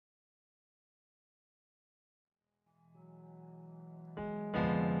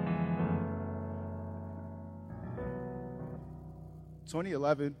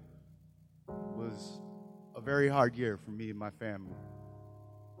2011 was a very hard year for me and my family.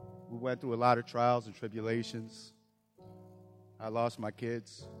 We went through a lot of trials and tribulations. I lost my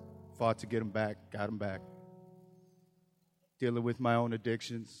kids, fought to get them back, got them back. Dealing with my own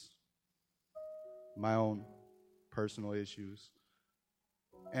addictions, my own personal issues.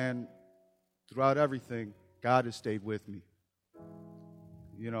 And throughout everything, God has stayed with me.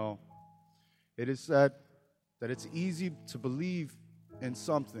 You know, it is said that it's easy to believe in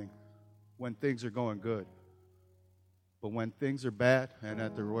something when things are going good. But when things are bad and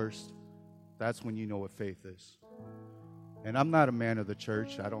at their worst, that's when you know what faith is. And I'm not a man of the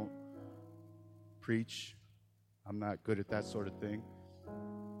church. I don't preach. I'm not good at that sort of thing.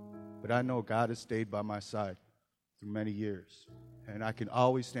 But I know God has stayed by my side through many years. And I can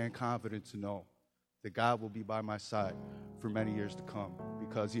always stand confident to know that God will be by my side for many years to come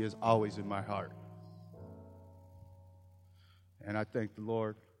because He is always in my heart. And I thank the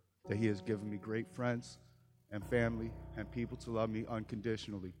Lord that He has given me great friends and family and people to love me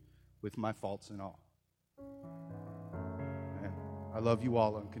unconditionally with my faults and all. And I love you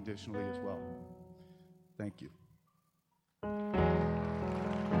all unconditionally as well. Thank you.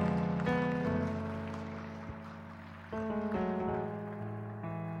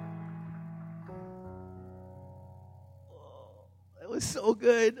 It was so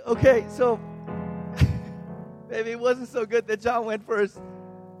good. Okay, so maybe it wasn't so good that John went first.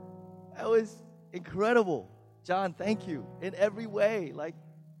 That was incredible. John, thank you in every way. Like,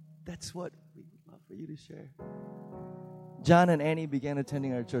 that's what we would love for you to share. John and Annie began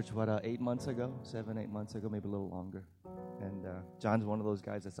attending our church, 8 months ago? 7, 8 months ago, maybe a little longer. And John's one of those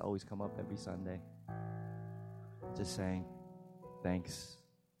guys that's always come up every Sunday. Just saying thanks.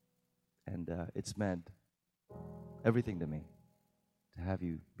 And it's meant everything to me to have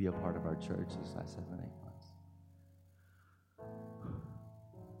you be a part of our church this last 7, 8 months.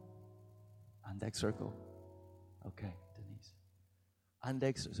 On deck circle. Okay, Denise. On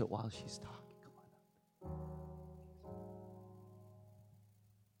deck circle. So while she's talking, come on up.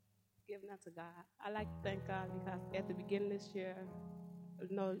 Giving that to God. I like to thank God because at the beginning of this year, I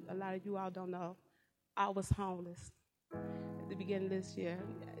know a lot of you all don't know, I was homeless. At the beginning of this year,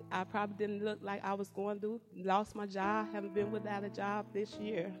 I probably didn't look like I was going through. Lost my job, haven't been without a job this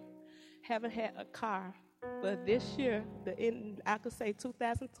year. Haven't had a car. But this year, I could say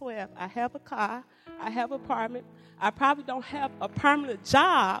 2012, I have a car, I have an apartment. I probably don't have a permanent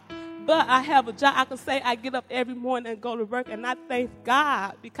job, but I have a job. I can say I get up every morning and go to work, and I thank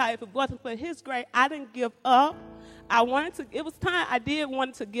God because if it wasn't for His grace, I didn't give up. It was time I did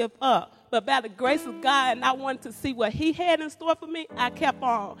want to give up, but by the grace of God, and I wanted to see what He had in store for me, I kept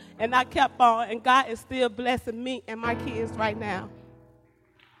on, and God is still blessing me and my kids right now.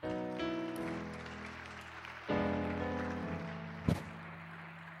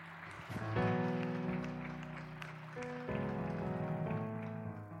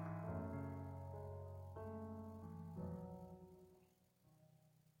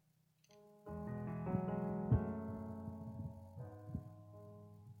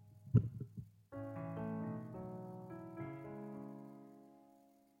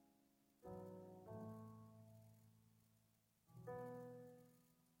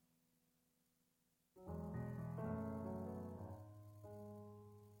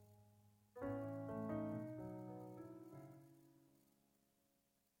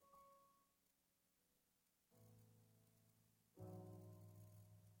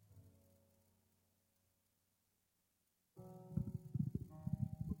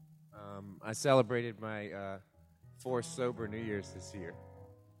 I celebrated my fourth sober New Year's this year.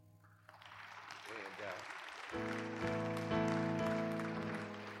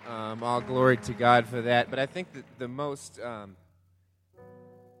 And all glory to God for that. But I think that the most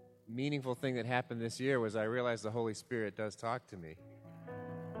meaningful thing that happened this year was I realized the Holy Spirit does talk to me.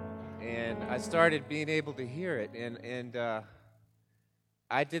 And I started being able to hear it. And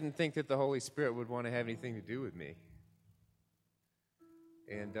I didn't think that the Holy Spirit would want to have anything to do with me.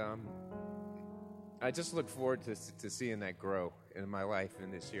 And I just look forward to seeing that grow in my life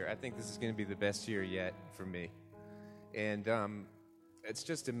in this year. I think this is going to be the best year yet for me. And it's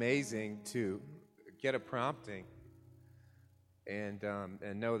just amazing to get a prompting and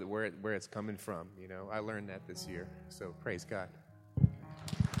know that where it's coming from. You know, I learned that this year. So praise God.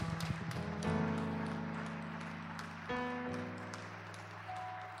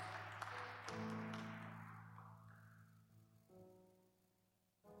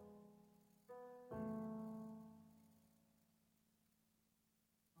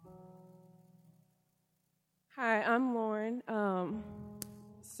 Hi, I'm Lauren.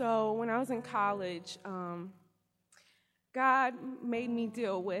 So when I was in college, God made me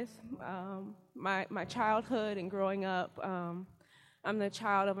deal with my childhood and growing up. I'm the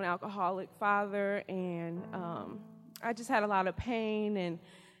child of an alcoholic father, and I just had a lot of pain and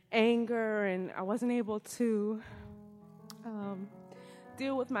anger, and I wasn't able to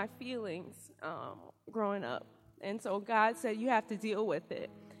deal with my feelings growing up. And so God said, you have to deal with it.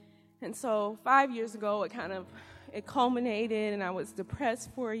 And so 5 years ago, it culminated, and I was depressed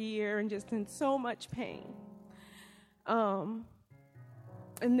for a year and just in so much pain. And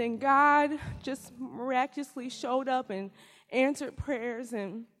then God just miraculously showed up and answered prayers.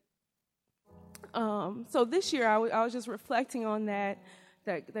 And so this year, I was just reflecting on that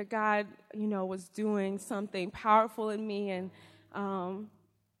God, was doing something powerful in me. And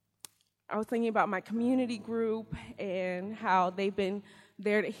I was thinking about my community group and how they've been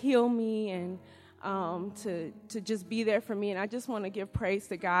there to heal me and to just be there for me. And I just want to give praise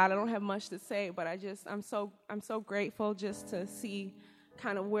to God. I don't have much to say, but I'm so grateful just to see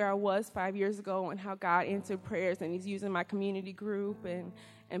kind of where I was 5 years ago and how God answered prayers, and He's using my community group and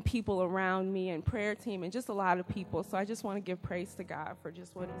people around me and prayer team and just a lot of people. So I just want to give praise to God for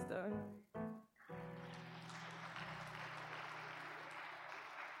just what He's done.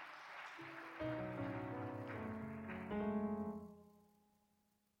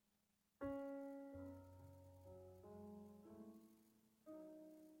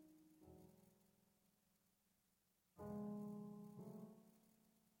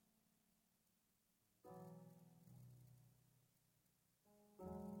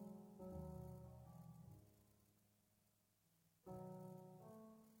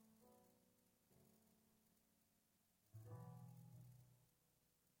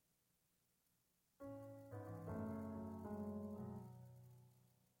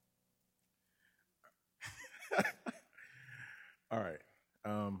 All right.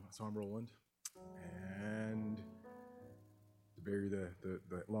 So I'm Roland, and to bury the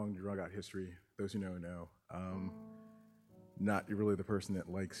long drug out history, those who know. Not really the person that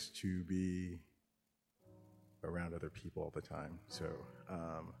likes to be around other people all the time. So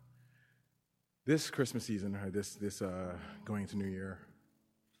this Christmas season, or this going into New Year,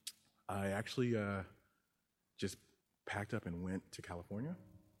 I actually just packed up and went to California.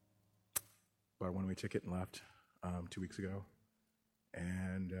 Bought a one-way ticket and left 2 weeks ago.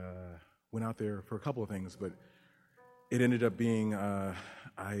 And went out there for a couple of things, but it ended up being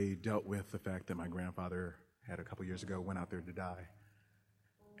I dealt with the fact that my grandfather had a couple years ago went out there to die,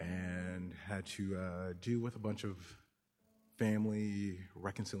 and had to deal with a bunch of family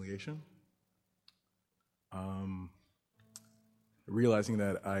reconciliation. Realizing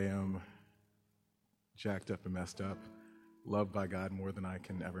that I am jacked up and messed up, loved by God more than I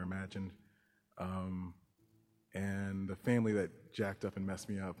can ever imagine. And the family that jacked up and messed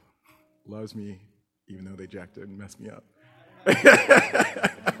me up loves me, even though they jacked up and messed me up.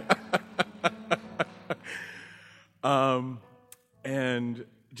 And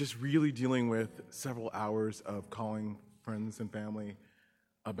just really dealing with several hours of calling friends and family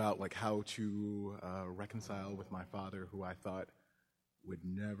about like how to reconcile with my father, who I thought I would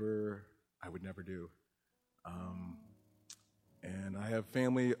never do. And I have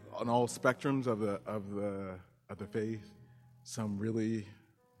family on all spectrums of the faith. Some really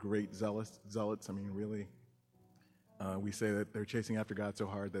great zealots. I mean, really, we say that they're chasing after God so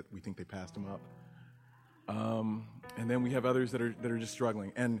hard that we think they passed him up. And then we have others that are just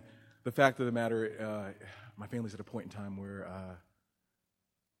struggling. And the fact of the matter, my family's at a point in time where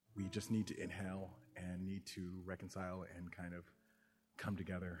we just need to inhale and need to reconcile and kind of come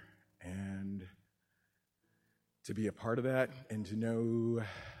together. And to be a part of that, and to know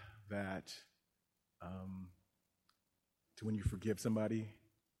that to when you forgive somebody,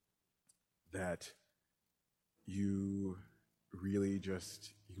 that you really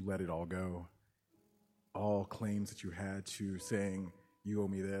just, you let it all go. All claims that you had to saying, you owe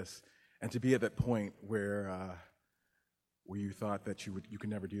me this. And to be at that point where you thought that you could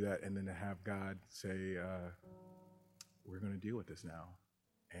never do that, and then to have God say, we're going to deal with this now.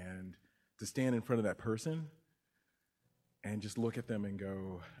 And to stand in front of that person and just look at them and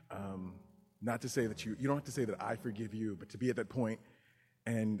go, not to say that you don't have to say that I forgive you, but to be at that point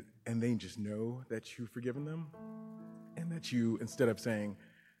and they just know that you've forgiven them, and that you, instead of saying,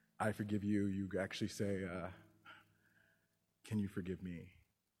 I forgive you, you actually say, can you forgive me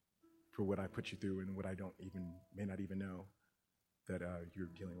for what I put you through and what I may not even know that you're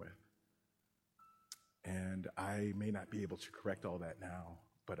dealing with. And I may not be able to correct all that now,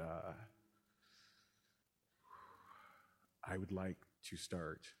 but I would like to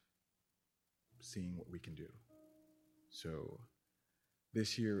start seeing what we can do. So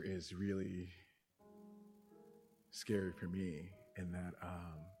this year is really scary for me in that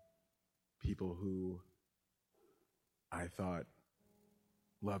people who I thought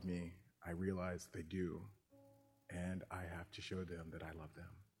loved me, I realize they do, and I have to show them that I love them.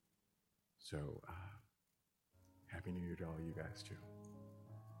 So, Happy New Year to all you guys, too.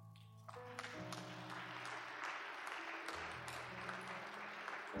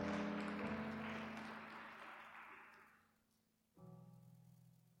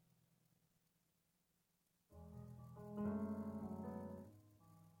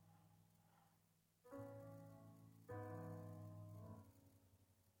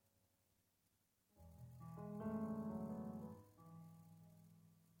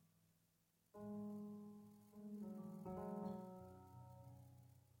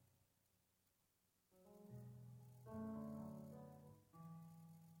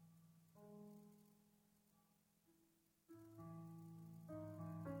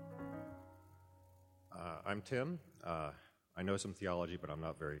 I'm Tim. I know some theology, but I'm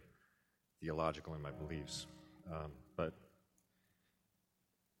not very theological in my beliefs. But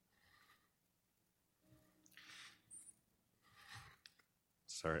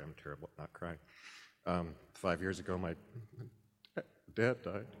sorry, I'm terrible at not crying. 5 years ago, my dad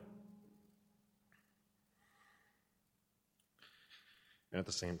died. And at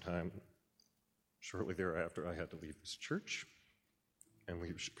the same time, shortly thereafter, I had to leave this church and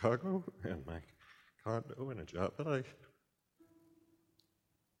leave Chicago and my condo and a job that I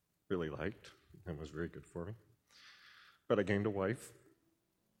really liked and was very good for me. But I gained a wife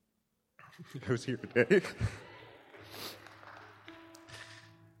who's here today.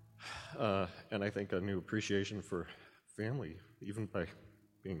 And I think a new appreciation for family, even by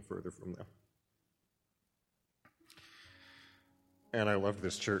being further from them. And I love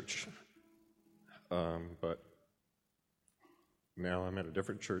this church, but now I'm at a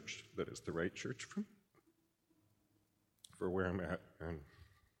different church that is the right church for where I'm at and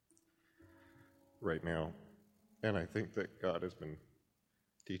right now. And I think that God has been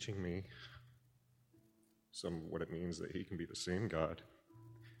teaching me what it means that He can be the same God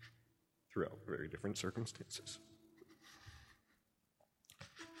throughout very different circumstances.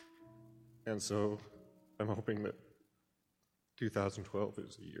 And so I'm hoping that 2012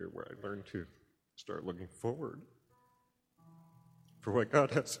 is the year where I learn to start looking forward for what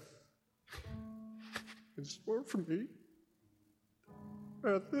God has in store for me,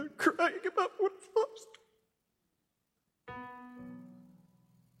 rather than crying about what I've lost.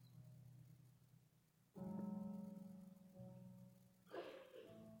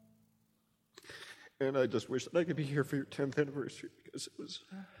 And I just wish that I could be here for your 10th anniversary, because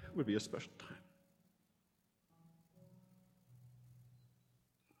it would be a special time.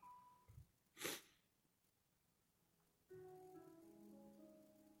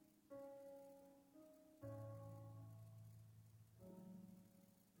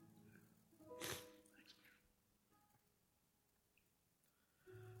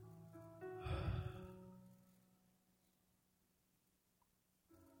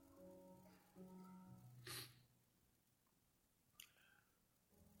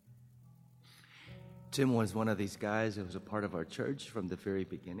 Tim was one of these guys who was a part of our church from the very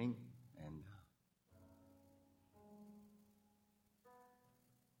beginning, and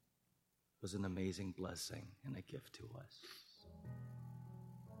was an amazing blessing and a gift to us.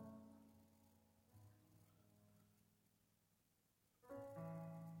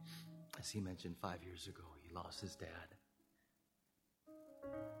 As he mentioned, 5 years ago, he lost his dad.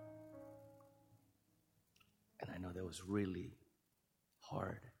 And I know that was really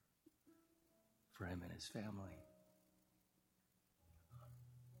hard for him and his family.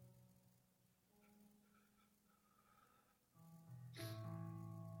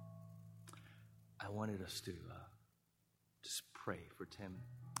 I wanted us to just pray for Tim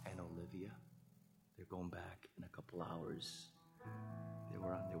and Olivia. They're going back in a couple hours. They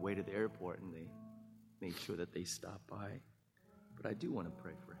were on their way to the airport and they made sure that they stopped by. But I do want to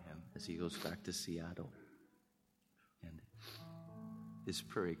pray for him as he goes back to Seattle. And his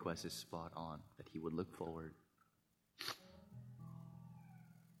prayer request is spot on, that he would look forward.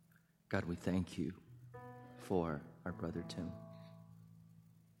 God, we thank you for our brother Tim.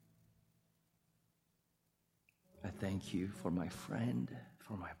 I thank you for my friend,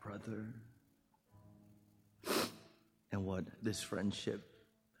 for my brother, and what this friendship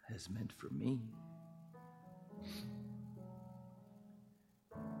has meant for me.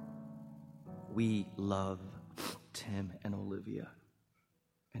 We love Tim and Olivia.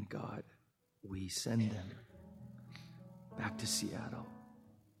 And God, we send them back to Seattle,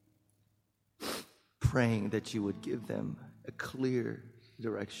 praying that you would give them a clear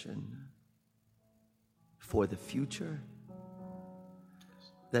direction for the future.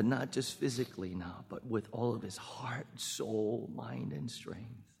 That not just physically now, but with all of his heart, soul, mind, and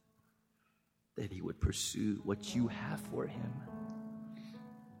strength, that he would pursue what you have for him,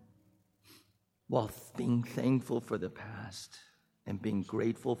 while being thankful for the past and being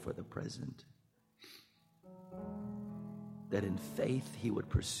grateful for the present. That in faith he would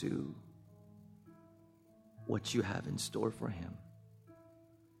pursue what you have in store for him,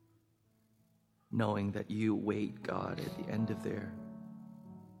 knowing that you wait, God, at the end of there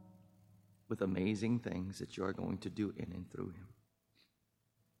with amazing things that you are going to do in and through him.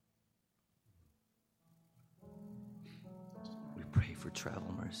 We pray for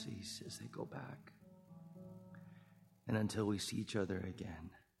travel mercies as they go back. And until we see each other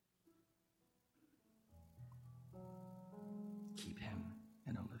again, keep him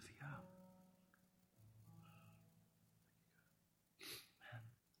and Olivia.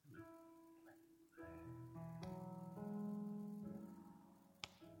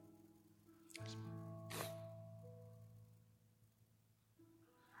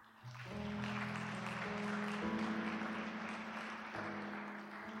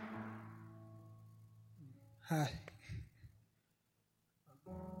 Hi.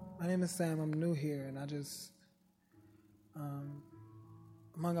 My name is Sam. I'm new here, and I just,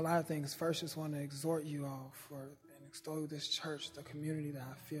 among a lot of things, first just want to exhort you all and extol this church, the community that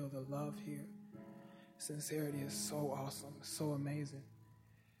I feel, the love here. Sincerity is so awesome, so amazing.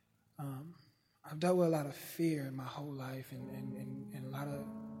 I've dealt with a lot of fear in my whole life and a lot of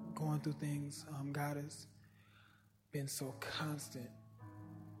going through things. God has been so constant,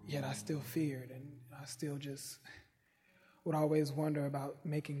 yet I still feared, and I still just would always wonder about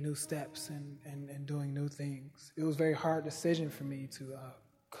making new steps and doing new things. It was a very hard decision for me to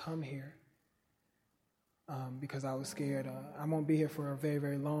come here because I was scared. I won't be here for very,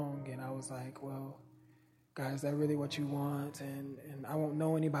 very long, and I was like, well, God, is that really what you want? And I won't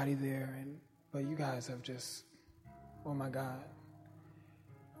know anybody there, but you guys have just, oh my God.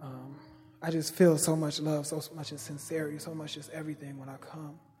 I just feel so much love, so much sincerity, so much just everything when I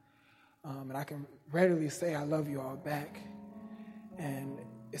come. And I can readily say I love you all back. And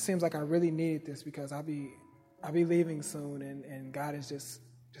it seems like I really needed this because I'll be leaving soon, and God is just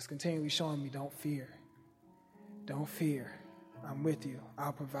continually showing me, don't fear. Don't fear. I'm with you.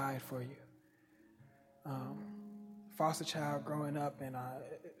 I'll provide for you. Foster child growing up, and I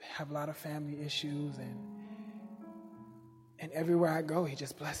have a lot of family issues, and everywhere I go, he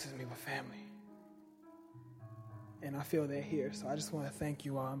just blesses me with family. And I feel they're here. So I just want to thank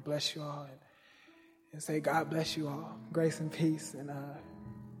you all and bless you all and say God bless you all. Grace and peace. And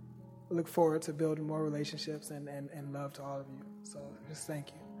look forward to building more relationships and love to all of you. So just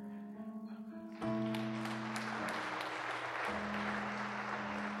thank you.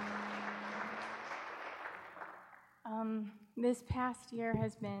 This past year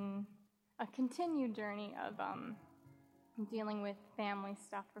has been a continued journey of dealing with family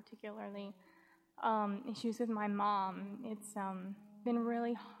stuff, particularly issues with my mom. It's been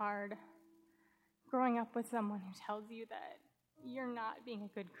really hard growing up with someone who tells you that you're not being a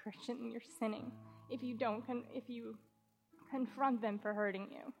good Christian, you're sinning. If you confront them for hurting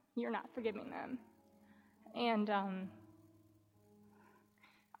you, you're not forgiving them. And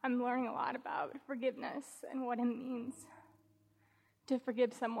I'm learning a lot about forgiveness and what it means to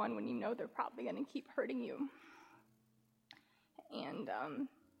forgive someone when you know they're probably going to keep hurting you. And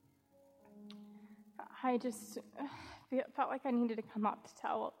I just felt like I needed to come up to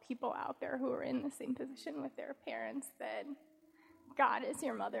tell people out there who are in the same position with their parents that God is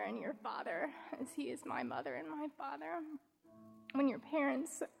your mother and your father, as he is my mother and my father. When your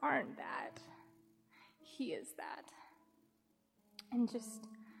parents aren't that, he is that. And just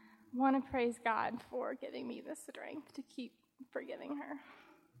want to praise God for giving me the strength to keep forgiving her.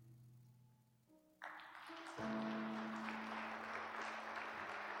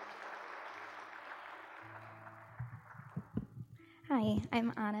 Hi,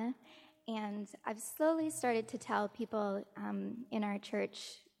 I'm Anna, and I've slowly started to tell people in our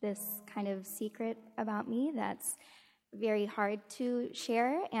church this kind of secret about me that's very hard to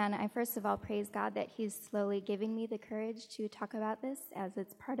share, and I first of all praise God that he's slowly giving me the courage to talk about this as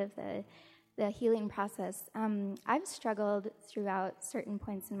it's part of the healing process. I've struggled throughout certain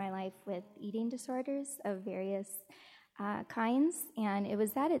points in my life with eating disorders of various kinds, and it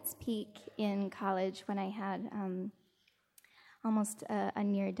was at its peak in college when I had almost a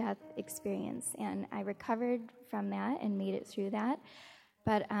near-death experience, and I recovered from that and made it through that.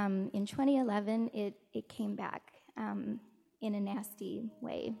 But in 2011, it came back in a nasty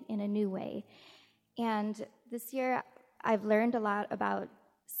way, in a new way. And this year, I've learned a lot about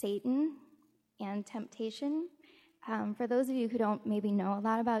Satan and temptation. For those of you who don't maybe know a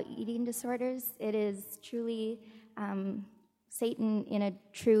lot about eating disorders, it is truly Satan in a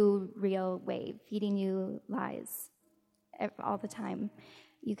true, real way, feeding you lies all the time.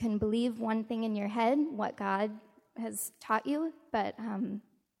 You can believe one thing in your head, what God has taught you, but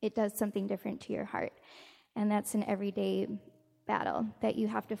it does something different to your heart. And that's an everyday battle that you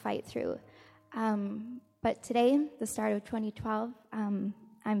have to fight through. But today, the start of 2012,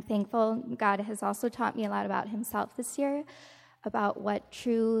 I'm thankful. God has also taught me a lot about himself this year, about what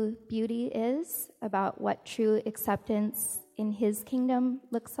true beauty is, about what true acceptance in his kingdom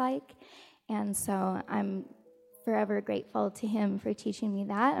looks like. And so I'm forever grateful to him for teaching me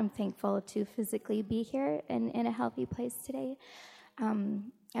that. I'm thankful to physically be here and in a healthy place today.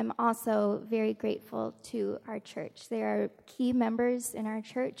 I'm also very grateful to our church. There are key members in our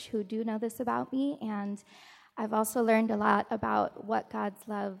church who do know this about me, and I've also learned a lot about what God's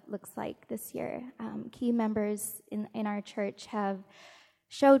love looks like this year. Key members in our church have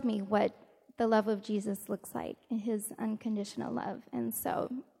showed me what the love of Jesus looks like, his unconditional love. And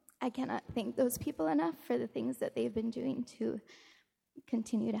so I cannot thank those people enough for the things that they've been doing to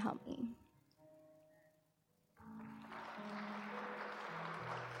continue to help me.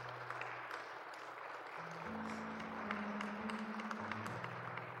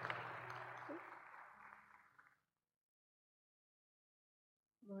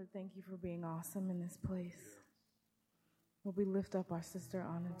 Lord, thank you for being awesome in this place. Lord, we lift up our sister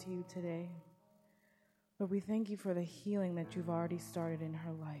Anna to you today. Lord, we thank you for the healing that you've already started in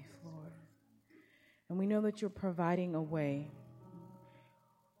her life, Lord. And we know that you're providing a way.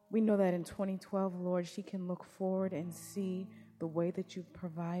 We know that in 2012, Lord, she can look forward and see the way that you've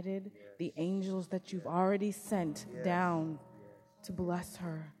provided, the angels that you've already sent down to bless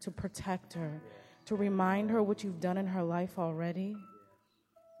her, to protect her, to remind her what you've done in her life already.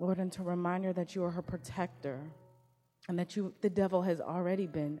 Lord, and to remind her that you are her protector and that the devil has already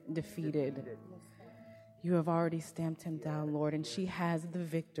been defeated. You have already stamped him down, Lord, and she has the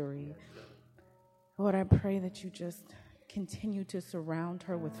victory. Lord, I pray that you just continue to surround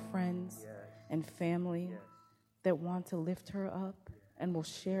her with friends and family that want to lift her up and will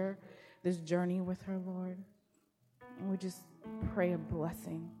share this journey with her, Lord. And we just pray a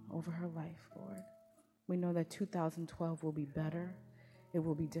blessing over her life, Lord. We know that 2012 will be better. It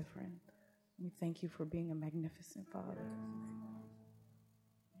will be different. We thank you for being a magnificent Father.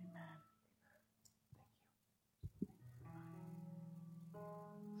 Amen.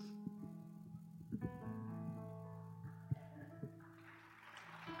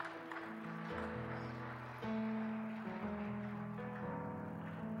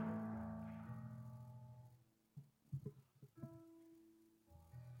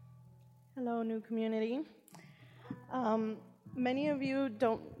 Hello, new community. Many of you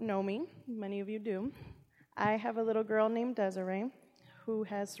don't know me. Many of you do. I have a little girl named Desiree who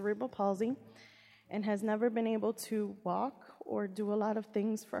has cerebral palsy and has never been able to walk or do a lot of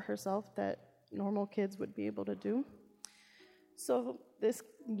things for herself that normal kids would be able to do. So this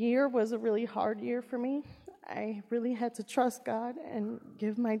year was a really hard year for me. I really had to trust God and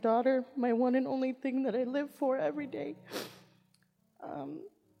give my daughter my one and only thing that I live for every day.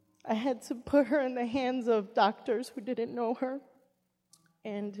 I had to put her in the hands of doctors who didn't know her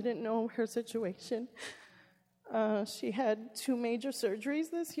and didn't know her situation. She had 2 major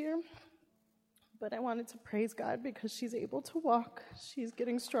surgeries this year, but I wanted to praise God because she's able to walk. She's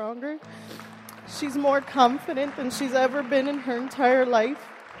getting stronger. She's more confident than she's ever been in her entire life.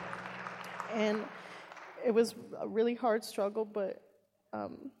 And it was a really hard struggle, but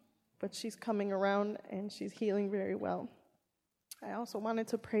she's coming around and she's healing very well. I also wanted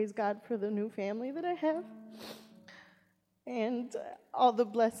to praise God for the new family that I have and all the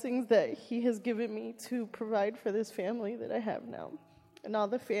blessings that he has given me to provide for this family that I have now, and all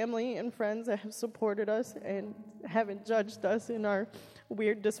the family and friends that have supported us and haven't judged us in our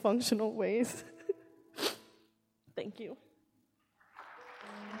weird, dysfunctional ways. Thank you.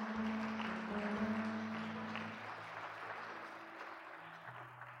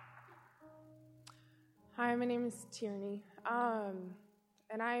 Hi, my name is Tierney,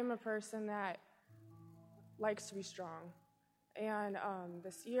 and I am a person that likes to be strong. And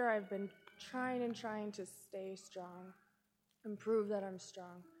this year I've been trying to stay strong and prove that I'm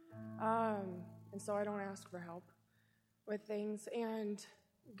strong. And so I don't ask for help with things. And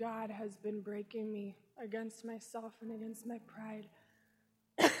God has been breaking me against myself and against my pride.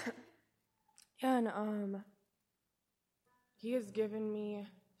 And he has given me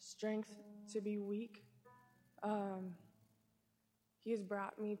strength to be weak. He has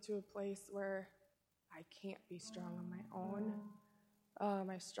brought me to a place where I can't be strong on my own.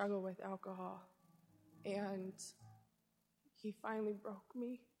 I struggle with alcohol and he finally broke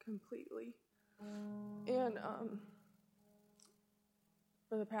me completely. And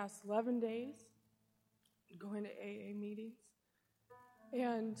for the past 11 days, going to AA meetings,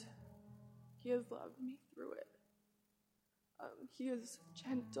 and he has loved me through it. He is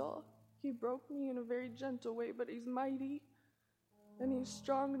gentle. He broke me in a very gentle way, but he's mighty, and he's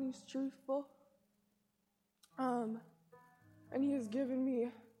strong, and he's truthful. And he has given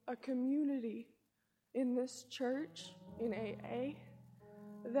me a community in this church, in AA,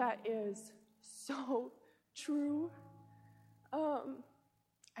 that is so true.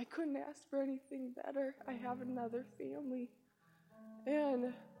 I couldn't ask for anything better. I have another family,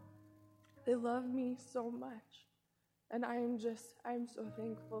 and they love me so much. And I'm so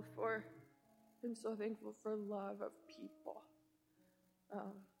thankful for love of people,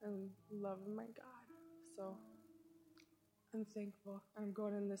 and love of my God. So I'm thankful. I'm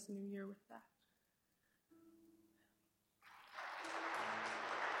going in this new year with that.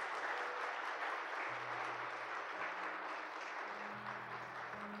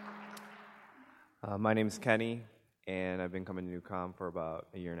 My name is Kenny, and I've been coming to NewCom for about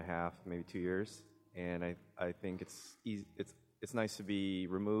a year and a half, maybe 2 years. And I think it's nice to be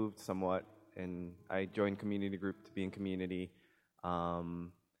removed somewhat. And I joined community group to be in community.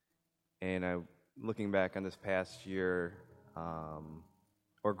 And looking back on this past year,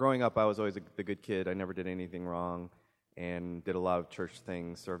 or growing up, I was always the good kid. I never did anything wrong, and did a lot of church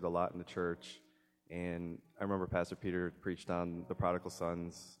things, served a lot in the church. And I remember Pastor Peter preached on the prodigal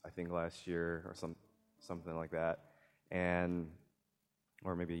sons, I think last year or something like that,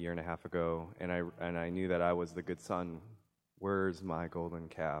 or maybe a year and a half ago. And I knew that I was the good son. Where's my golden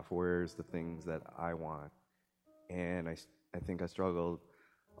calf? Where's the things that I want? And I think I struggled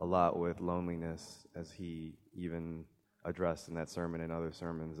a lot with loneliness, as he even addressed in that sermon and other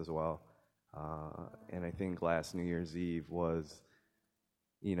sermons as well. And I think last New Year's Eve was,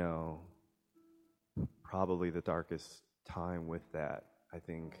 probably the darkest time with that. I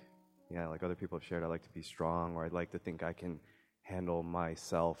think, like other people have shared, I like to be strong, or I'd like to think I can handle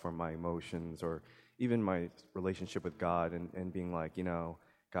myself or my emotions, or even my relationship with God, and being like,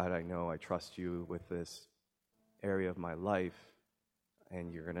 God, I know I trust you with this area of my life,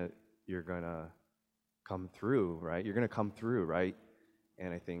 and you're gonna come through, right? You're gonna come through, right?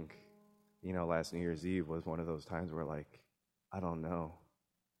 And I think, last New Year's Eve was one of those times where, like, I don't know,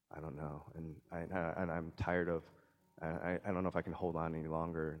 and I'm tired of. I don't know if I can hold on any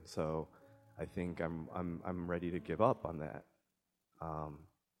longer. So I think I'm ready to give up on that.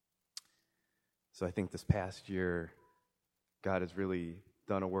 So I think this past year, God has really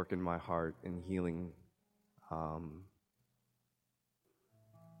done a work in my heart in healing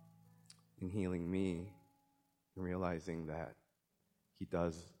me, and realizing that He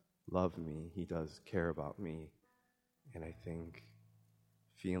does love me, He does care about me, and I think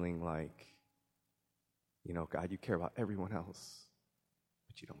feeling like, God, you care about everyone else,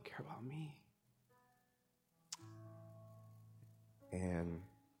 but you don't care about me. And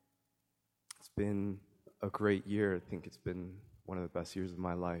it's been a great year. I think it's been one of the best years of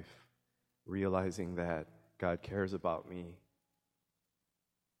my life, realizing that God cares about me,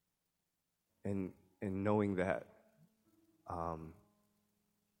 and knowing that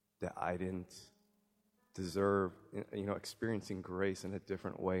that I didn't deserve, experiencing grace in a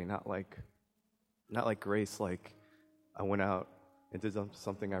different way, not like grace like I went out and did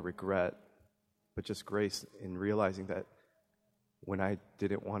something I regret, but just grace in realizing that when I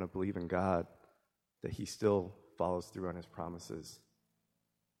didn't want to believe in God, that He still follows through on His promises.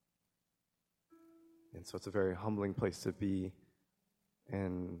 And so it's a very humbling place to be,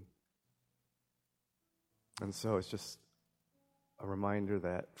 and so it's just a reminder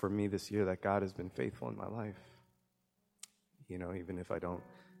that for me this year, that God has been faithful in my life. Even if I don't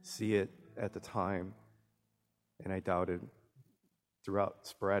see it at the time, and I doubted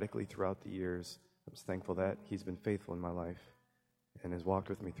sporadically throughout the years, I'm just thankful that He's been faithful in my life and has walked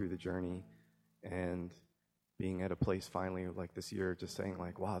with me through the journey, and being at a place finally like this year, just saying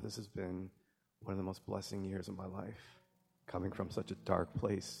like, wow, this has been one of the most blessing years of my life, coming from such a dark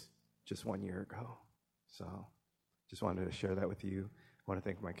place just 1 year ago. So just wanted to share that with you. I want to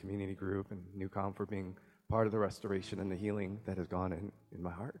thank my community group and NewCom for being part of the restoration and the healing that has gone in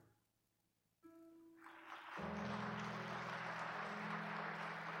my heart.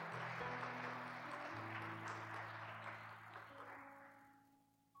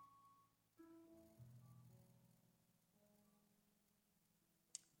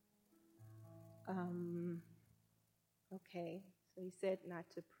 Okay, so you said not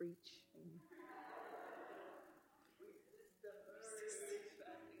to preach.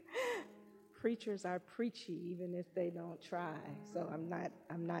 preachers are preachy even if they don't try. So I'm not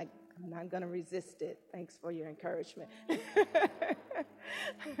going to resist it. Thanks for your encouragement.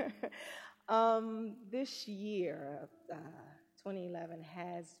 This year, 2011,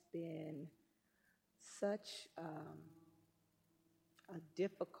 has been such a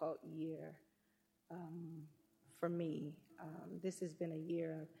difficult year for me. This has been a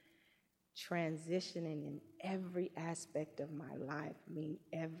year of transitioning in every aspect of my life. I mean,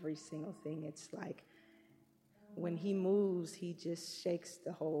 every single thing. It's like when he moves, he just shakes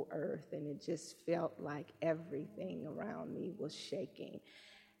the whole earth, and it just felt like everything around me was shaking.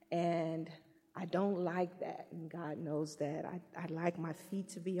 And I don't like that, and God knows that. I like my feet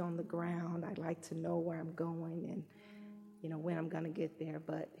to be on the ground. I like to know where I'm going and, when I'm going to get there.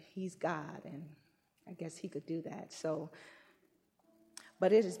 But he's God, and I guess he could do that.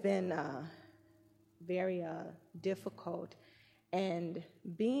 But it has been very difficult. And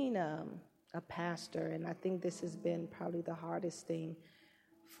being a pastor, and I think this has been probably the hardest thing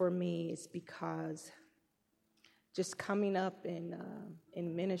for me, is because just coming up in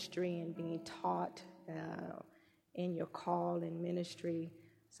ministry and being taught in your call in ministry,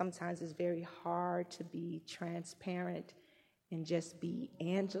 sometimes it's very hard to be transparent and just be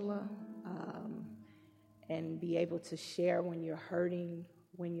Angela and be able to share when you're hurting,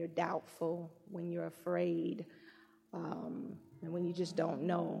 when you're doubtful, when you're afraid, and when you just don't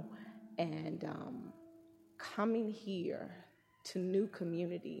know. And coming here to New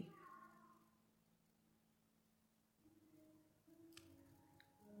Community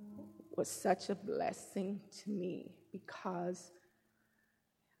was such a blessing to me because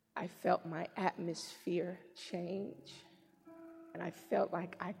I felt my atmosphere change, and I felt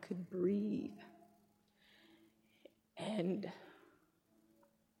like I could breathe. And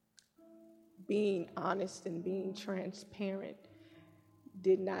being honest and being transparent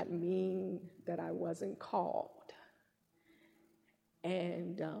did not mean that I wasn't called.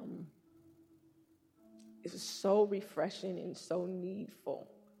 And it was so refreshing and so needful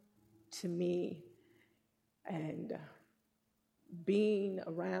to me. And being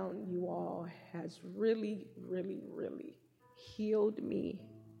around you all has really, really, really healed me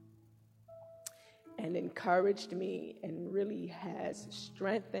and encouraged me, and really has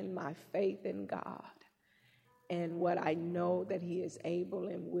strengthened my faith in God and what I know that he is able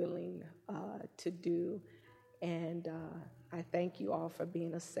and willing to do. And I thank you all for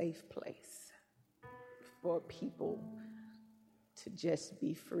being a safe place for people to just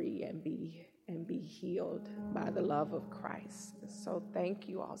be free and be healed by the love of Christ. So thank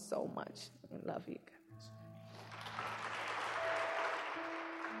you all so much. I love you guys.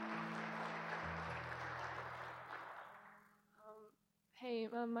 Hey,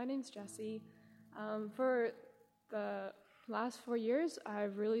 my name's Jessie. For the last 4 years,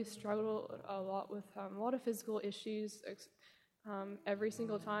 I've really struggled a lot with a lot of physical issues. Every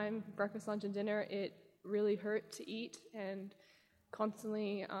single time, breakfast, lunch, and dinner, it really hurt to eat, and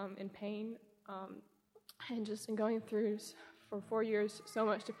constantly in pain, and just in going through for 4 years so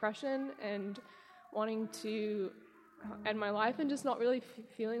much depression and wanting to end my life, and just not really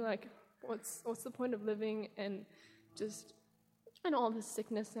feeling like what's the point of living, and all this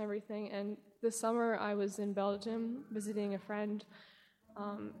sickness and everything. And this summer I was in Belgium visiting a friend,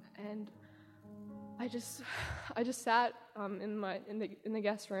 and I just sat in the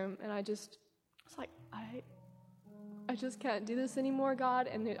guest room, and I was like, I just can't do this anymore, God.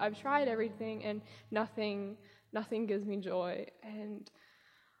 And I've tried everything, and nothing gives me joy. And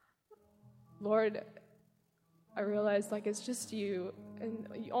Lord, I realized like it's just you, and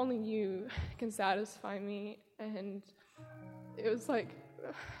only you can satisfy me. And it was like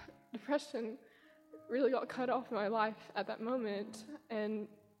depression really got cut off in my life at that moment. And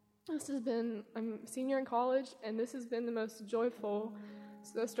I'm a senior in college, and this has been the most joyful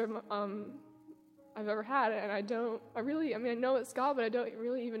semester I've ever had. And I know it's God, but I don't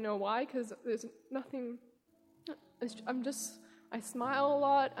really even know why, because there's nothing. I smile a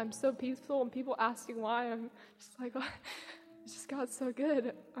lot. I'm so peaceful, and people asking why, I'm just like, oh, it's just God's so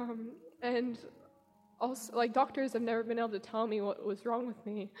good. And also, like, doctors have never been able to tell me what was wrong with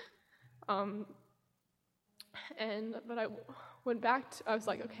me. But I went back I was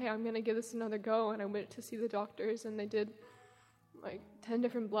like, okay, I'm going to give this another go. And I went to see the doctors, and they did like 10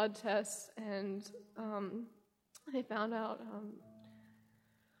 different blood tests, and they found out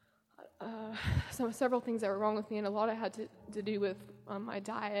several things that were wrong with me, and a lot of it had to do with my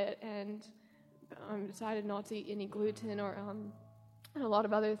diet, and decided not to eat any gluten or and a lot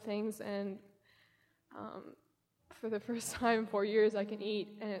of other things. And for the first time in 4 years, I can eat,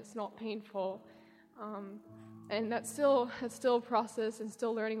 and it's not painful. and that's still a process, and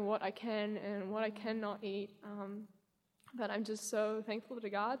still learning what I can and what I cannot eat. But I'm just so thankful to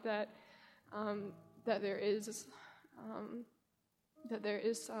God that there is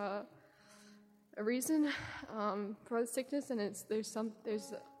a reason for the sickness, and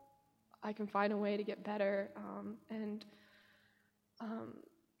I can find a way to get better. And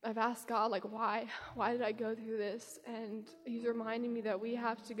I've asked God, like, why did I go through this? And He's reminding me that we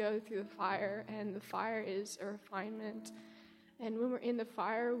have to go through the fire, and the fire is a refinement. And when we're in the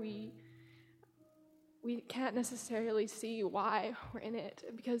fire, we can't necessarily see why we're in it,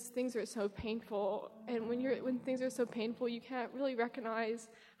 because things are so painful. And when things are so painful, you can't really recognize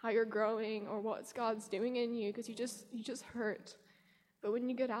how you're growing or what God's doing in you, because you just hurt. But when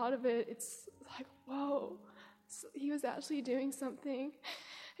you get out of it, it's like, whoa, He was actually doing something,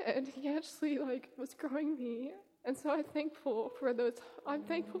 and He actually was growing me. And so I'm thankful for the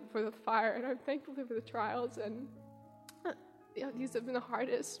fire, and I'm thankful for the trials, and these have been the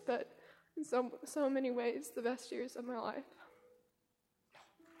hardest, but in so many ways, the best years of my life.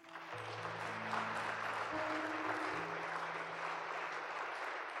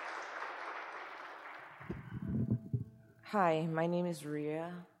 Hi, my name is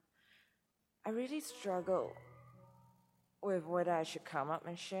Ria. I really struggle with whether I should come up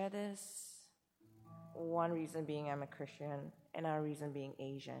and share this. One reason being I'm a Christian, another reason being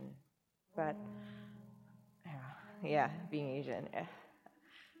Asian. But, being Asian.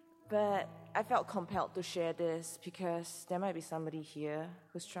 But I felt compelled to share this because there might be somebody here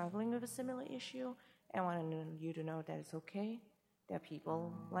who's struggling with a similar issue, and I want you to know that it's okay. There are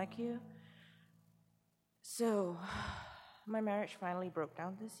people like you. So, my marriage finally broke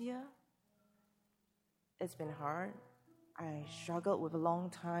down this year. It's been hard. I struggled with a long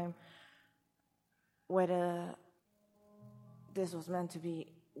time whether this was meant to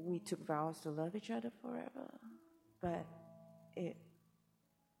be. We took vows to love each other forever, but it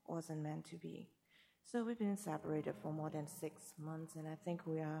wasn't meant to be. So we've been separated for more than 6 months, and I think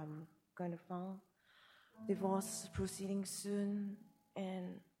we are going to file divorce proceedings soon.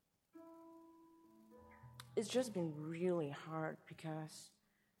 And it's just been really hard because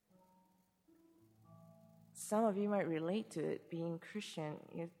some of you might relate to it. Being Christian,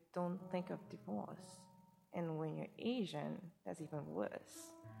 you don't think of divorce. And when you're Asian, that's even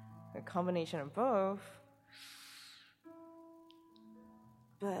worse. A combination of both.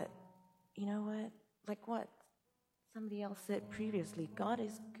 But you know what? Like what somebody else said previously, God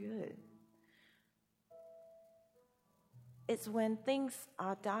is good. It's when things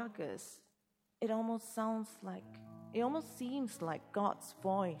are darkest, it almost seems like God's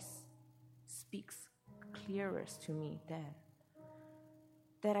voice speaks clearest to me then.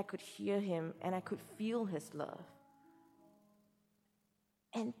 That I could hear Him and I could feel His love.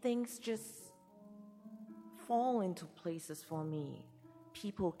 And things just fall into places for me.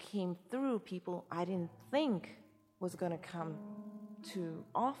 People came through, people I didn't think was going to come to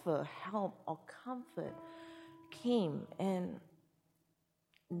offer help or comfort came. And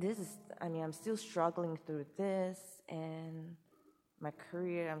I'm still struggling through this and my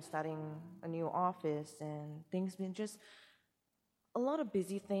career. I'm starting a new office, and things been just a lot of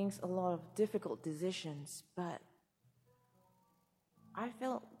busy things, a lot of difficult decisions, but I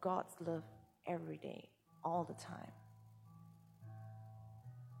felt God's love every day, all the time.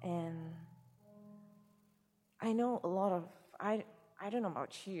 And I know I don't know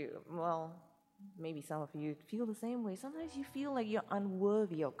about you, well, maybe some of you feel the same way. Sometimes you feel like you're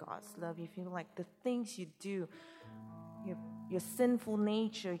unworthy of God's love. You feel like the things you do, your sinful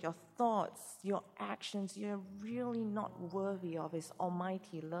nature, your thoughts, your actions, you're really not worthy of His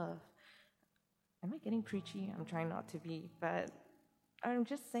almighty love. Am I getting preachy? I'm trying not to be, but I'm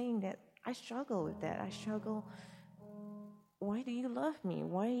just saying that I struggle with that. I struggle. Why do you love me?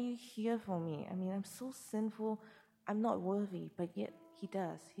 Why are you here for me? I mean, I'm so sinful. I'm not worthy, but yet He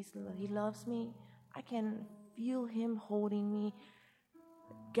does. He loves me. I can feel Him holding me,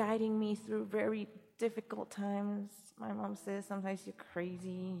 guiding me through very difficult times. My mom says sometimes you're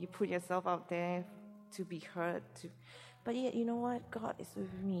crazy. You put yourself out there to be hurt. But yet, you know what? God is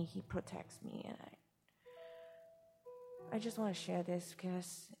with me. He protects me. And I just want to share this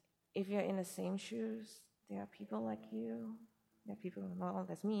because if you're in the same shoes, there are people like you. There are people, well,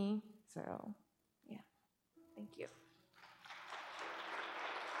 that's me. So, yeah. Thank you.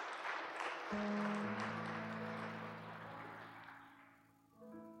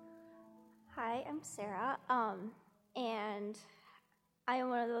 Hi, I'm Sarah, and I am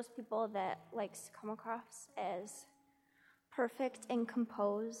one of those people that likes to come across as perfect and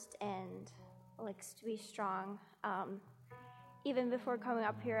composed and likes to be strong. even before coming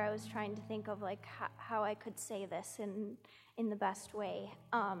up here, I was trying to think of like how I could say this in the best way.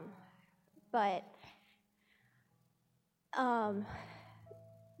 But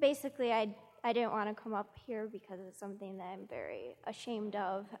basically, I didn't want to come up here because it's something that I'm very ashamed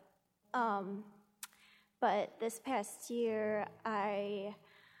of. But this past year, I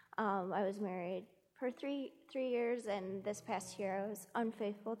was married for three years, and this past year I was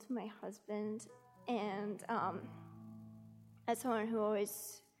unfaithful to my husband. And as someone who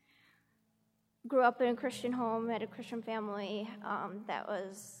always grew up in a Christian home, had a Christian family, that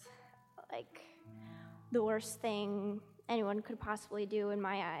was like the worst thing anyone could possibly do in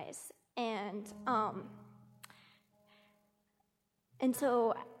my eyes. And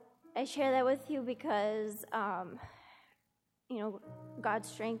so I share that with you because, God's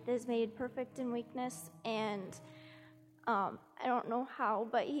strength is made perfect in weakness, and I don't know how,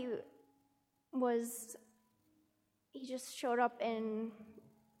 but He just showed up and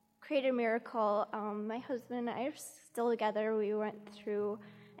created a miracle. My husband and I are still together. We went through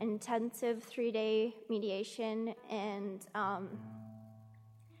an intensive 3-day mediation and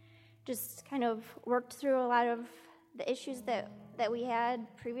just kind of worked through a lot of the issues that we had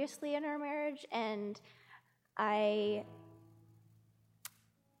previously in our marriage, and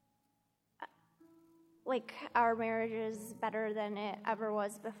our marriage is better than it ever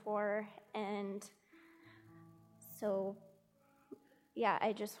was before. And so, yeah,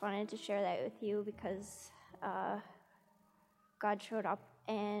 I just wanted to share that with you because God showed up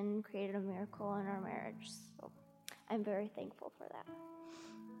and created a miracle in our marriage. So I'm very thankful for that.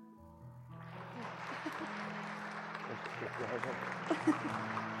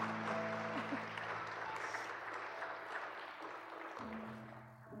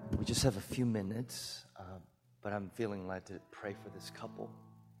 We just have a few minutes, but I'm feeling led to pray for this couple.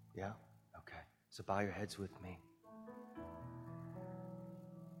 Yeah? Okay. So bow your heads with me.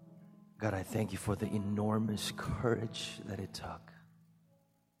 God, I thank you for the enormous courage that it took.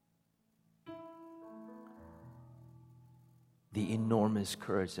 The enormous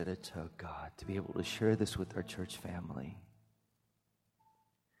courage that it took, God, to be able to share this with our church family.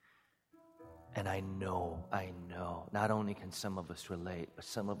 And I know, not only can some of us relate, but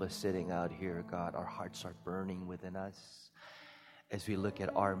some of us sitting out here, God, our hearts are burning within us as we look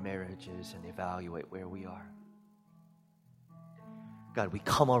at our marriages and evaluate where we are. God, we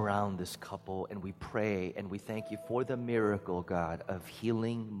come around this couple and we pray and we thank you for the miracle, God, of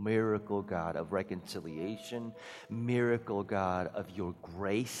healing, miracle, God, of reconciliation, miracle, God, of your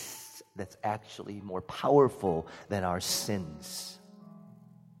grace that's actually more powerful than our sins.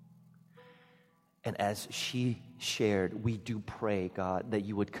 And as she shared, we do pray, God, that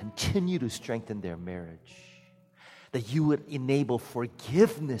you would continue to strengthen their marriage, that you would enable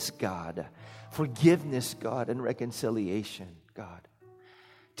forgiveness, God, and reconciliation, God,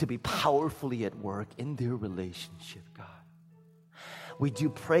 to be powerfully at work in their relationship, God. We do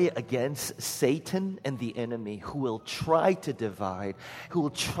pray against Satan and the enemy who will try to divide, who will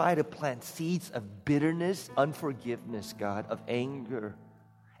try to plant seeds of bitterness, unforgiveness, God, of anger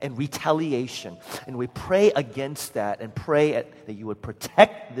and retaliation. And we pray against that and pray that you would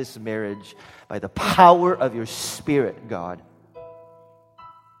protect this marriage by the power of your Spirit, God.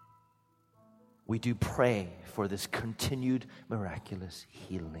 We do pray for this continued miraculous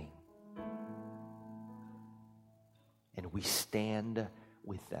healing. And we stand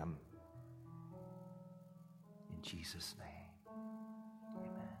with them. In Jesus' name.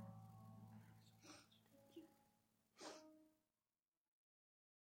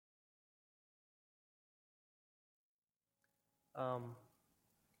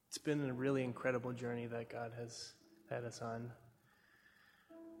 It's been a really incredible journey that God has had us on.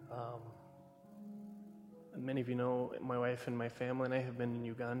 Many of you know my wife and my family and I have been in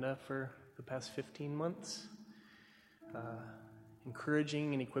Uganda for the past 15 months,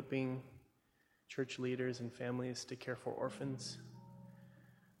 encouraging and equipping church leaders and families to care for orphans.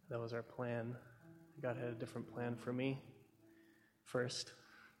 That was our plan. God had a different plan for me. First,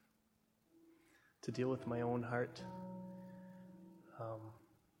 to deal with my own heart.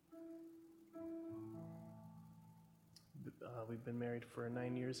 We've been married for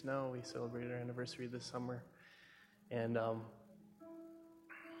 9 years now. We celebrated our anniversary this summer. And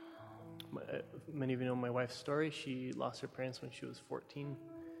many of you know my wife's story. She lost her parents when she was 14.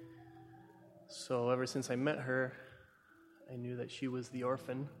 So ever since I met her, I knew that she was the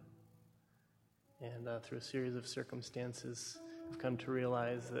orphan. And through a series of circumstances, I've come to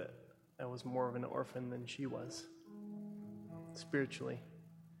realize that I was more of an orphan than she was, spiritually.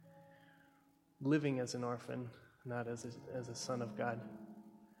 Living as an orphan, not as a son of God.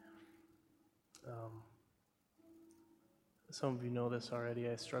 Some of you know this already.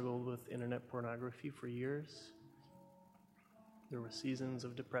 I struggled with internet pornography for years. There were seasons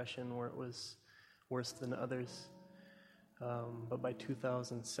of depression where it was worse than others. But by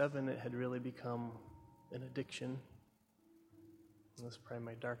 2007, it had really become an addiction. It was probably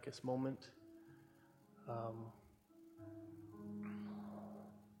my darkest moment.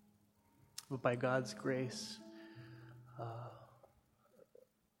 But by God's grace,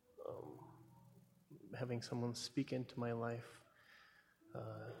 having someone speak into my life,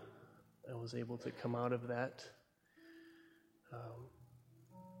 I was able to come out of that.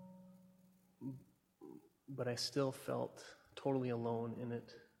 But I still felt totally alone in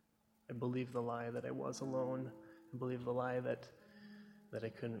it. I believed the lie that I was alone. I believed the lie that I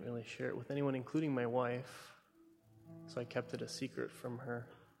couldn't really share it with anyone, including my wife. So I kept it a secret from her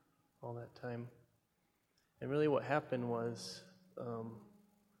all that time. And really what happened was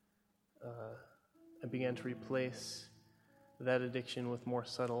I began to replace that addiction with more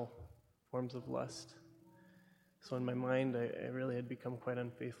subtle forms of lust. So in my mind, I really had become quite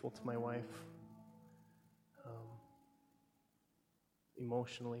unfaithful to my wife.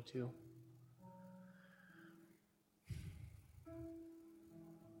 Emotionally too.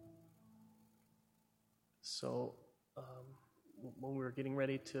 So when we were getting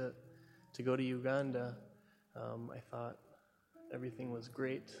ready to go to Uganda, I thought everything was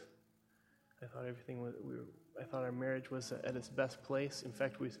great. I thought our marriage was at its best place. In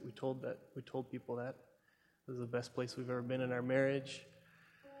fact, we told people that this is the best place we've ever been in our marriage.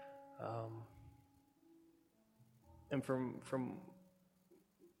 And from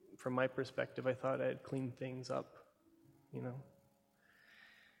my perspective, I thought I had cleaned things up, you know.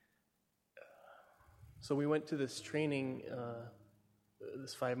 So we went to this training,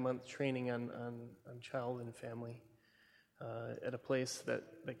 this 5-month training on child and family at a place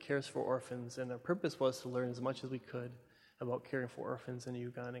that cares for orphans. And our purpose was to learn as much as we could about caring for orphans in a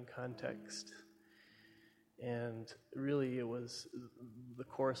Ugandan context. And really the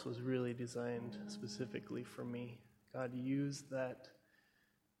course was really designed specifically for me. God used that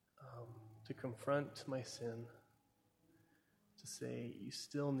to confront my sin, to say, you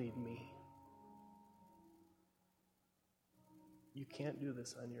still need me. You can't do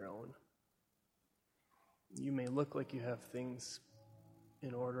this on your own. You may look like you have things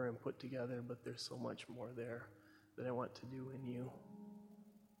in order and put together, but there's so much more there that I want to do in you.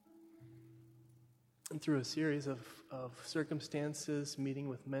 And through a series of circumstances, meeting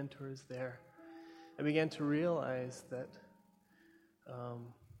with mentors there, I began to realize that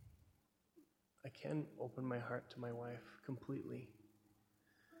I can open my heart to my wife completely.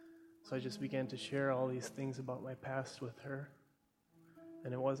 So I just began to share all these things about my past with her.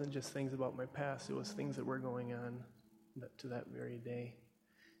 And it wasn't just things about my past, it was things that were going on to that very day.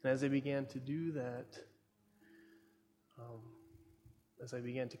 And as I began to do that, as I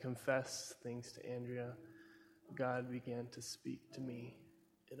began to confess things to Andrea, God began to speak to me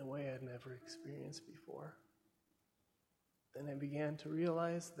in a way I'd never experienced before. And I began to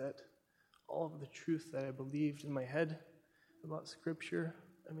realize that all of the truth that I believed in my head about Scripture,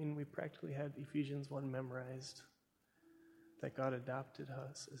 I mean, we practically had Ephesians 1 memorized, that God adopted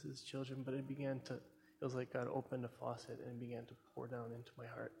us as His children, but it was like God opened a faucet and began to pour down into my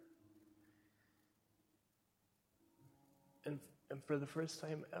heart. And for the first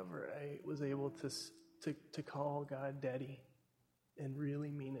time ever, I was able to call God Daddy and really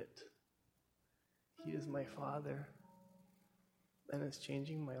mean it. He is my Father, and it's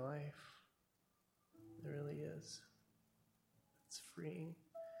changing my life. It really is. It's freeing.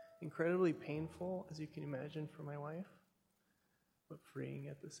 Incredibly painful, as you can imagine, for my wife, but freeing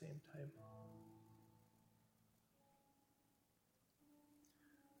at the same time.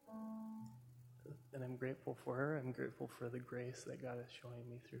 And I'm grateful for her. I'm grateful for the grace that God is showing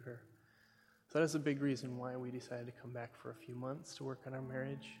me through her. So that's a big reason why we decided to come back for a few months to work on our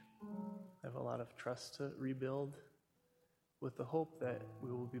marriage. I have a lot of trust to rebuild, with the hope that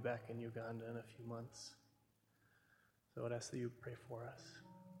we will be back in Uganda in a few months. So I would ask that you pray for us.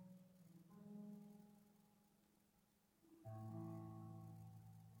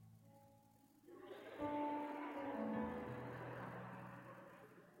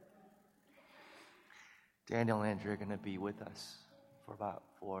 Daniel and Andrea are going to be with us for about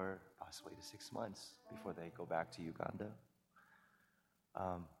 4, possibly to 6 months before they go back to Uganda.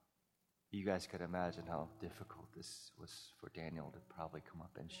 You guys could imagine how difficult this was for Daniel to probably come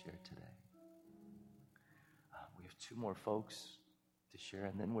up and share today. We have 2 more folks to share,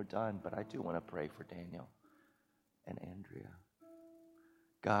 and then we're done. But I do want to pray for Daniel and Andrea.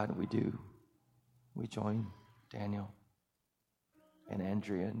 God, we join Daniel and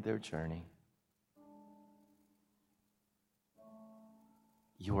Andrea in their journey.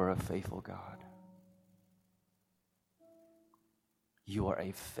 You are a faithful God. You are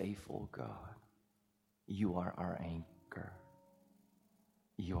a faithful God. You are our anchor.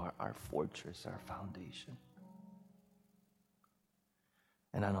 You are our fortress, our foundation.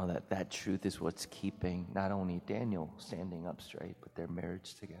 And I know that that truth is what's keeping not only Daniel standing up straight, but their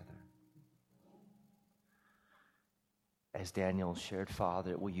marriage together. As Daniel shared,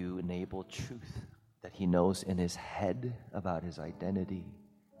 Father, will you enable truth that he knows in his head about his identity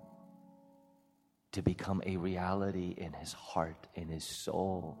to become a reality in his heart, in his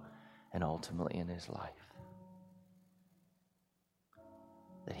soul, and ultimately in his life.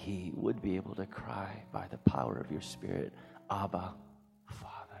 That he would be able to cry by the power of your Spirit, Abba,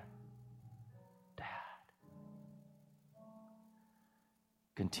 Father, Dad.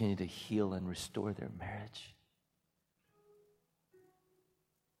 Continue to heal and restore their marriage.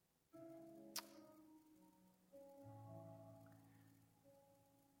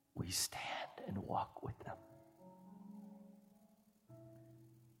 We stand and walk with them.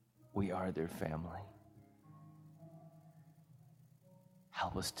 We are their family.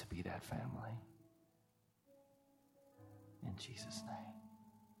 Help us to be that family. In Jesus' name,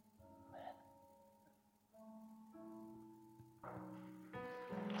 amen.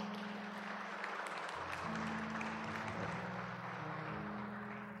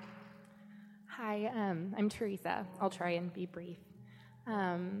 Hi, I'm Teresa. I'll try and be brief.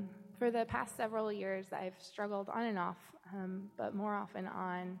 For the past several years, I've struggled on and off, but more often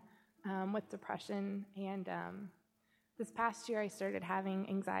on with depression. And this past year, I started having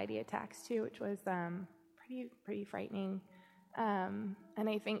anxiety attacks too, which was pretty frightening. And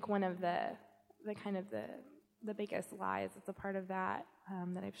I think one of the biggest lies that's a part of that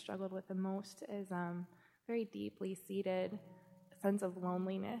that I've struggled with the most is very deeply seated sense of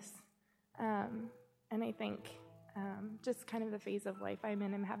loneliness. And I think just kind of the phase of life I'm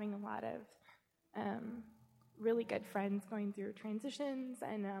in, I'm having a lot of really good friends going through transitions,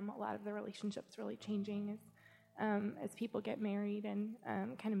 and a lot of the relationships really changing as people get married and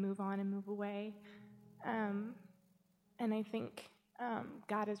kind of move on and move away. And I think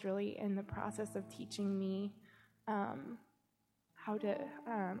God is really in the process of teaching me how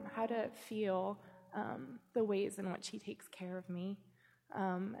to feel the ways in which He takes care of me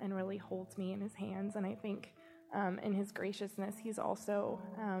and really holds me in His hands. And I think in His graciousness, He's also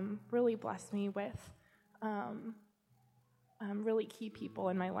really blessed me with really key people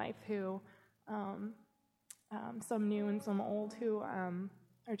in my life who, some new and some old, who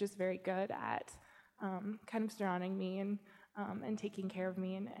are just very good at kind of surrounding me and taking care of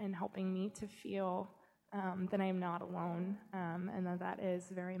me and helping me to feel that I am not alone, and that is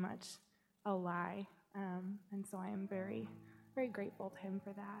very much a lie. And so I am very, very grateful to Him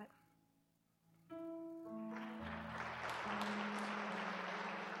for that.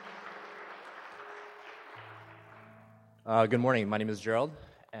 Good morning. My name is Gerald,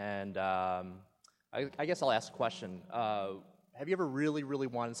 and I guess I'll ask a question. Have you ever really, really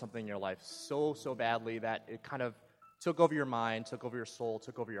wanted something in your life so badly that it kind of took over your mind, took over your soul,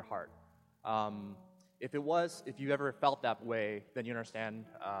 took over your heart? If you ever felt that way, then you understand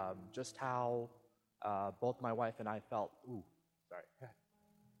just how both my wife and I felt. Ooh, sorry.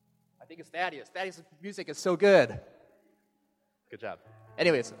 I think it's Thaddeus. Thaddeus' music is so good. Good job.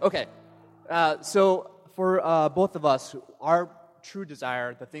 Anyways, okay. So for both of us, our true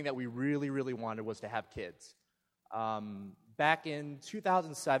desire, the thing that we really, really wanted was to have kids. Back in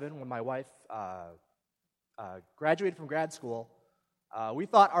 2007, when my wife graduated from grad school, we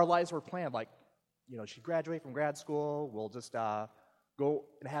thought our lives were planned. Like, she'd graduate from grad school, we'll just go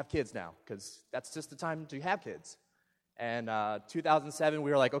and have kids now, because that's just the time to have kids. And 2007,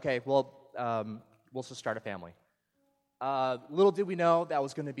 we were like, okay, well, we'll just start a family. Little did we know that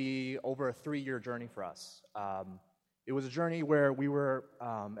was going to be over a 3-year journey for us. It was a journey where we were,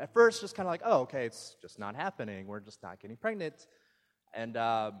 at first, just kind of like, oh, okay, it's just not happening. We're just not getting pregnant. And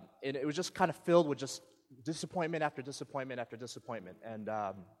it was just kind of filled with just disappointment after disappointment after disappointment. And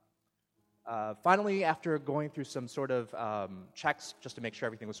finally, after going through some sort of checks just to make sure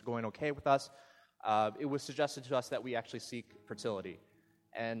everything was going okay with us, it was suggested to us that we actually seek fertility.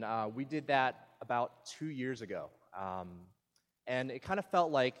 And we did that about 2 years ago. And it kind of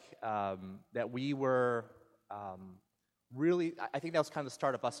felt like that we were really, I think that was kind of the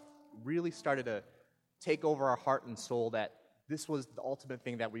start of us really started to take over our heart and soul, that this was the ultimate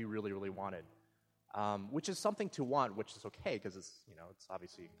thing that we really, really wanted. Which is something to want, which is okay, because it's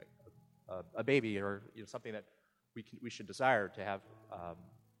obviously a baby, or something that we should desire to have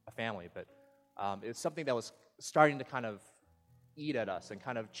a family. But it's something that was starting to kind of eat at us and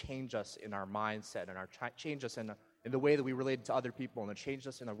kind of change us in our mindset and change us in in the way that we related to other people, and it changed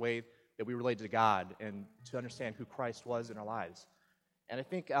us in the way that we related to God and to understand who Christ was in our lives. And I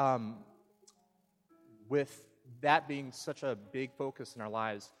think with that being such a big focus in our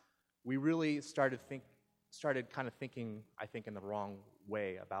lives, we really started kind of thinking, I think, in the wrong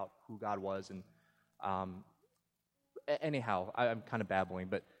way about who God was. And anyhow, I'm kind of babbling,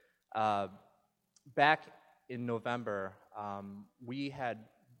 but back in November, we had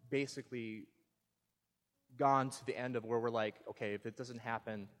basically gone to the end of where we're like, okay, if it doesn't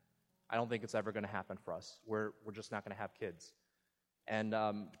happen, I don't think it's ever going to happen for us. We're just not going to have kids. And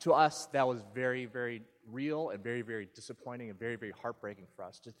to us, that was very, very real and very, very disappointing and very, very heartbreaking for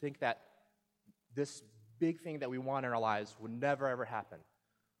us to think that this big thing that we want in our lives would never, ever happen.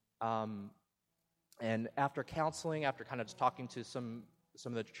 And after counseling, after kind of just talking to some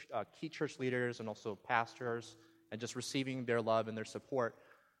of the key church leaders and also pastors and just receiving their love and their support,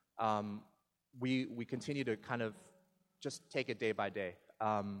 we continue to kind of just take it day by day.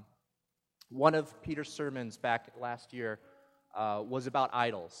 One of Peter's sermons back last year was about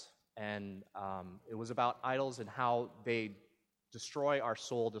idols, and it was about idols and how they destroy our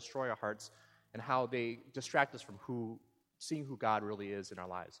soul, destroy our hearts, and how they distract us from seeing who God really is in our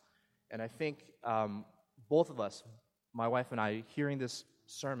lives. And I think both of us, my wife and I, hearing this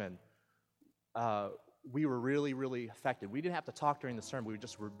sermon, we were really, really affected. We didn't have to talk during the sermon. We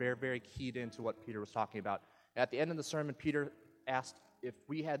just were very, very keyed into what Peter was talking about. At the end of the sermon, Peter asked if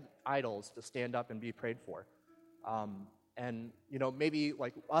we had idols to stand up and be prayed for. And, maybe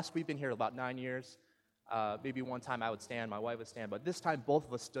like us, we've been here about 9 years. Maybe one time I would stand, my wife would stand, but this time both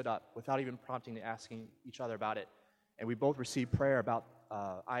of us stood up without even prompting and asking each other about it. And we both received prayer about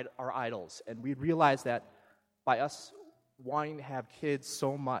our idols. And we realized that by us wanting to have kids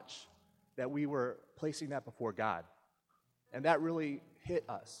so much, that we were placing that before God. And that really hit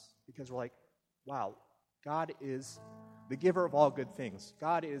us because we're like, wow, God is the giver of all good things.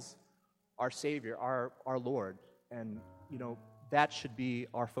 God is our Savior, our Lord. And, that should be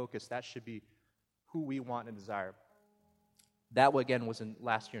our focus. That should be who we want and desire. That, again, was in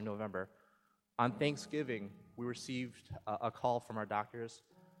last year in November. On Thanksgiving, we received a call from our doctors,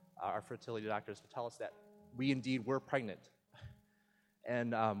 our fertility doctors, to tell us that we indeed were pregnant.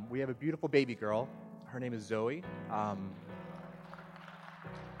 And we have a beautiful baby girl. Her name is Zoe.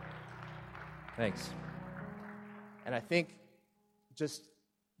 Thanks. And I think just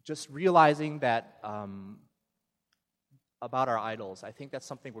realizing that about our idols, I think that's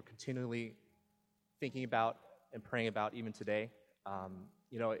something we're continually thinking about and praying about even today.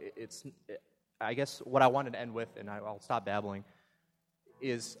 I guess what I wanted to end with, and I'll stop babbling,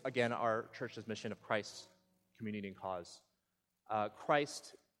 is, again, our church's mission of Christ's community and cause.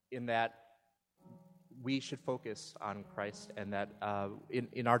 Christ, in that we should focus on Christ, and that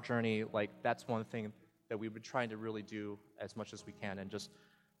in our journey, that's one thing that we've been trying to really do as much as we can, and just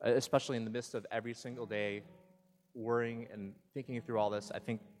especially in the midst of every single day worrying and thinking through all this, I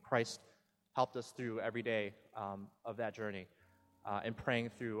think Christ helped us through every day of that journey, and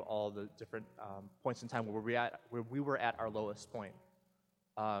praying through all the different points in time where we were at our lowest point.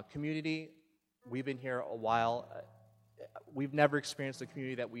 Community, we've been here a while. We've never experienced the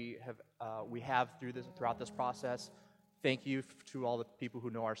community that we have throughout this process. Thank you to all the people who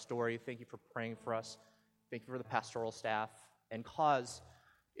know our story. Thank you for praying for us. Thank you for the pastoral staff. And cause,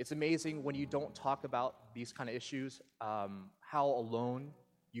 it's amazing when you don't talk about these kind of issues, how alone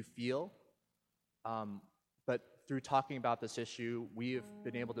you feel. But through talking about this issue, we have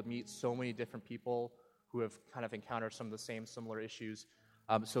been able to meet so many different people who have kind of encountered some of the same similar issues.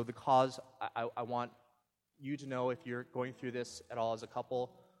 So the cause, I want you to know, if you're going through this at all as a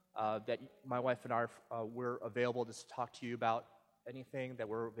couple, that my wife and I, we're available to talk to you about anything, that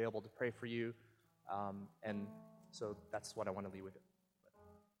we're available to pray for you. And so that's what I want to leave with it.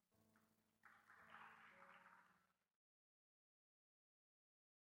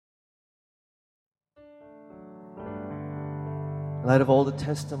 In light of all the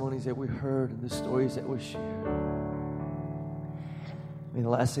testimonies that we heard and the stories that were shared, may the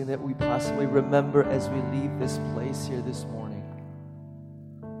last thing that we possibly remember as we leave this place here this morning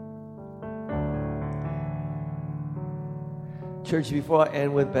Church, before I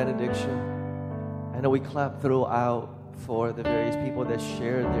end with benediction, I know we clap throughout for the various people that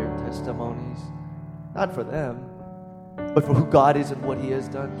shared their testimonies, not for them, but for who God is and what He has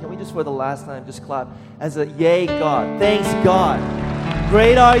done. Can we just for the last time just clap as a yay God, thanks God.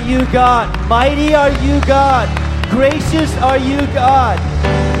 Great are you, God. Mighty are you, God. Gracious are you, God.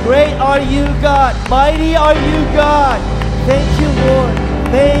 Great are you, God. Mighty are you, God. Thank you, Lord.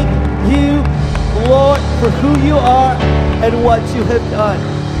 Thank you, Lord, for who you are and what you have done.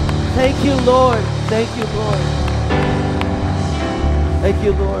 Thank you, Lord. Thank you, Lord. Thank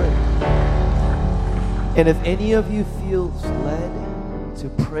you, Lord. And if any of you feels led to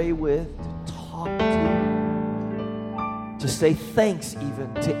pray with, to talk to say thanks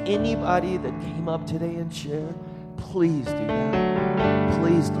even to anybody that came up today and shared, please do that.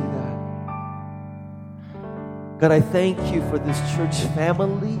 Please do that. God, I thank you for this church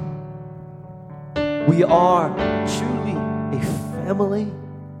family. We are truly a family.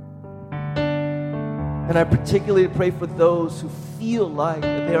 And I particularly pray for those who feel like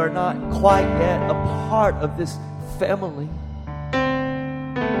they are not quite yet a part of this family.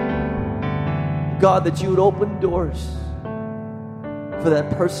 God, that you would open doors for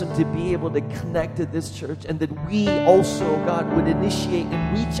that person to be able to connect to this church, and that we also, God, would initiate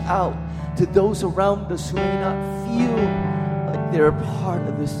and reach out to those around us who may not feel like they're a part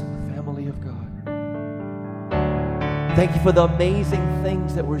of this family of God. Thank you for the amazing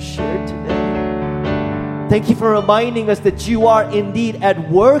things that were shared today. Thank you for reminding us that you are indeed at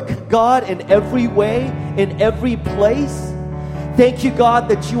work, God, in every way, in every place. Thank you, God,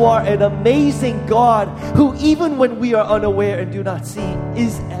 that you are an amazing God who, even when we are unaware and do not see,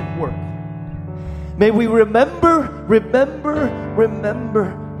 is at work. May we remember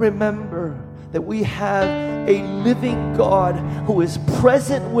that we have a living God who is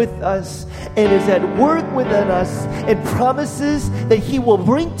present with us and is at work within us and promises that He will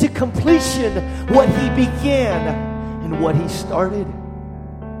bring to completion what He began and what He started.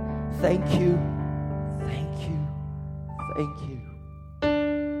 Thank you. Thank you. Thank you.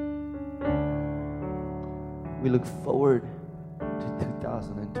 We look forward to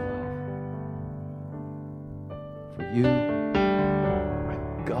 2012. For you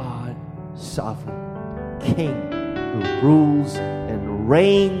are God, sovereign King, who rules and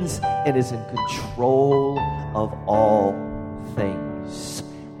reigns and is in control of all things.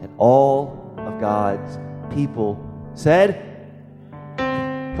 And all of God's people said,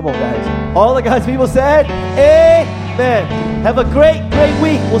 come on, guys. All of God's people said, amen. Have a great, great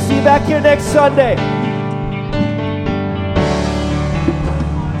week. We'll see you back here next Sunday.